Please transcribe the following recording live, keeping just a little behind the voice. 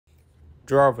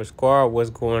Driver Squad,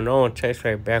 what's going on? Chase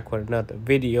right back with another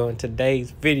video. In today's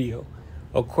video,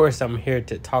 of course, I'm here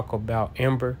to talk about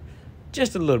Ember.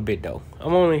 Just a little bit though.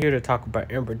 I'm only here to talk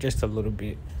about Ember just a little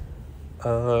bit.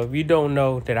 If you don't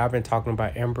know that I've been talking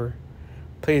about Ember,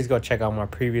 please go check out my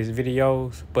previous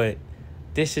videos. But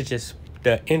this is just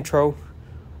the intro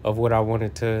of what I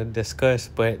wanted to discuss.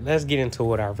 But let's get into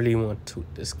what I really want to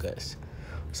discuss.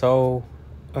 So,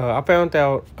 I found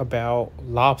out about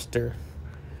Lobster.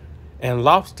 And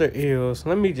Lobster is,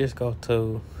 let me just go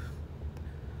to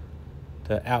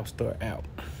the App Store app.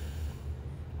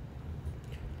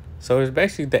 So it's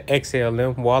basically the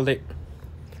XLM wallet.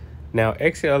 Now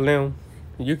XLM,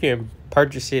 you can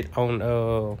purchase it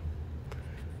on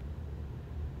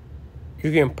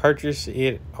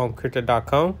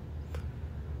crypto.com.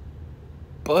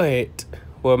 But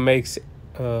what makes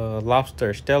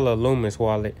Lobster Stellar Lumens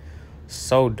wallet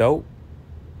so dope,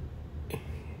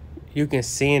 you can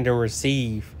send and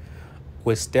receive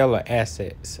with Stellar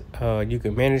assets. You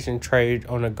can manage and trade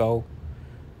on the go.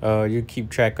 You keep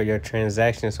track of your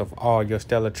transactions of all your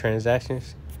Stellar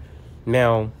transactions.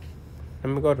 Now,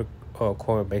 let me go to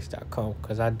Coinbase.com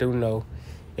because I do know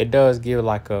it does give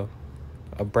like a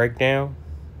breakdown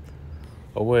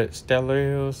of what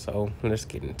Stellar is. So let's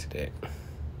get into that.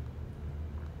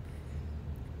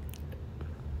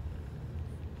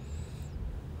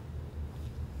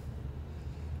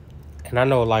 And I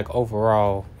know like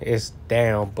overall it's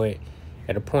down, but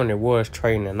at the point it was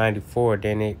trading at 94,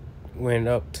 then it went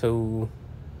up to,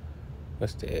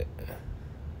 what's that,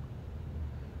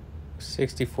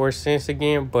 64 cents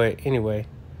again. But anyway,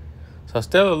 so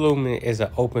Stellar Lumen is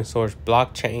an open source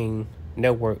blockchain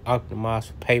network optimized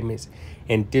for payments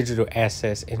and digital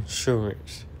assets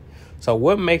insurance. So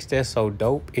what makes that so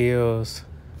dope is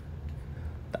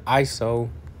the ISO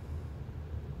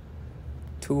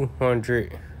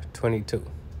 222.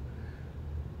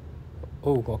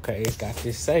 Oh, okay, it got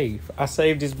this saved. I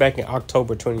saved this back in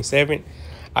October 27th.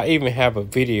 I even have a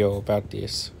video about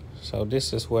this. So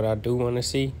this is what I do want to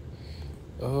see.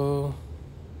 Let's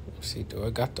see, do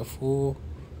I got the full?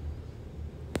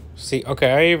 See, okay,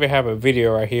 I even have a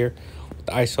video right here with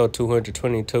the ISO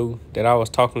 222 that I was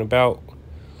talking about.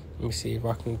 Let me see if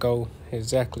I can go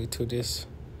exactly to this.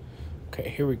 Okay,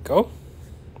 here we go.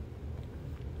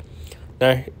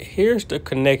 Now, here's the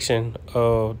connection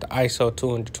of the ISO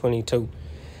 222.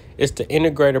 It's the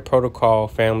integrated protocol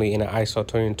family in the ISO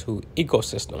 222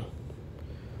 ecosystem,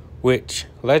 which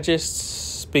let's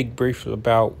just speak briefly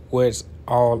about what's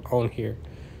all on here.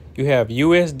 You have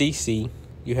USDC,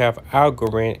 you have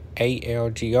Algorand,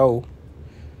 ALGO,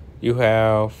 you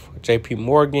have JP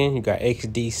Morgan, you got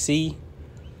XDC,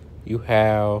 you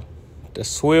have the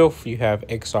Swift, you have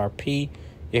XRP,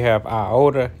 you have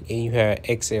IOTA, and you have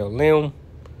XLM.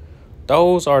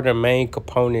 Those are the main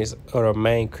components or the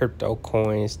main crypto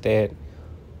coins that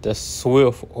the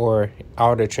Swift or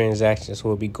all the transactions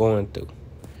will be going through.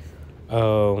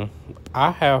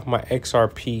 I have my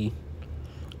XRP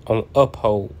on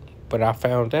Uphold, but I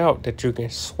found out that you can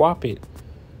swap it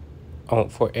on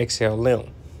for XLM.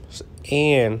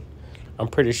 And I'm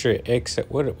pretty sure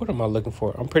what am I looking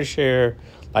for? I'm pretty sure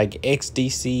like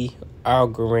XDC,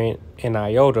 Algorand, and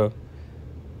IOTA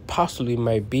possibly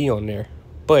may be on there.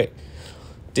 But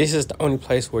this is the only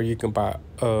place where you can buy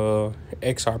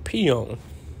XRP on.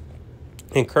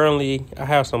 And currently I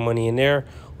have some money in there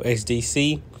with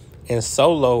XDC, and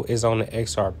Solo is on the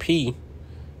XRP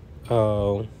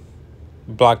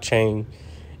blockchain.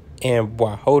 And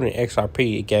while holding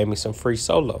XRP, it gave me some free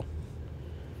Solo.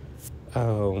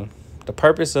 The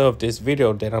purpose of this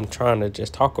video that I'm trying to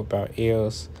just talk about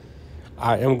is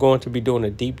I am going to be doing a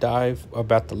deep dive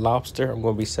about the Lobster. I'm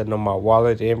going to be setting up my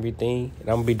wallet and everything. And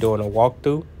I'm going to be doing a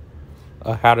walkthrough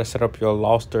of how to set up your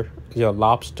Lobster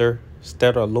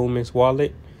Stellar Lumens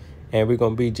wallet. And we're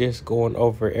going to be just going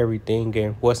over everything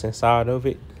and what's inside of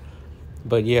it.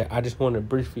 But yeah, I just want to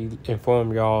briefly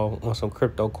inform y'all on some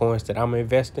crypto coins that I'm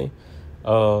investing.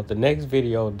 The next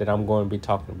video that I'm going to be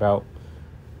talking about,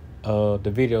 the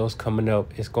videos coming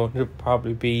up, is going to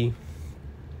probably be,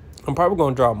 I'm probably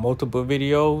going to drop multiple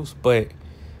videos, but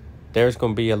there's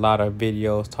going to be a lot of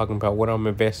videos talking about what I'm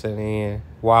investing in,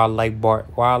 why I like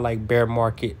bear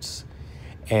markets,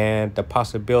 and the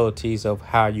possibilities of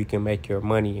how you can make your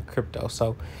money in crypto.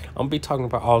 So I'm going to be talking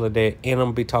about all of that, and I'm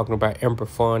going to be talking about Ember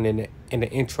Fund in the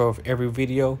intro of every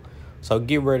video. So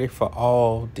get ready for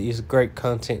all these great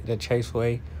content that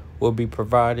Chaseway will be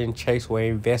providing. Chaseway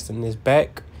investing is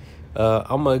back.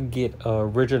 I'm gonna get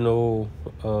original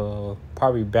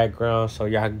probably background so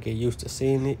y'all can get used to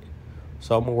seeing it.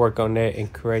 So I'm gonna work on that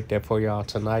and create that for y'all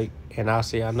tonight, and I'll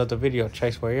see y'all another video.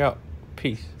 Chaseway out.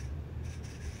 Peace.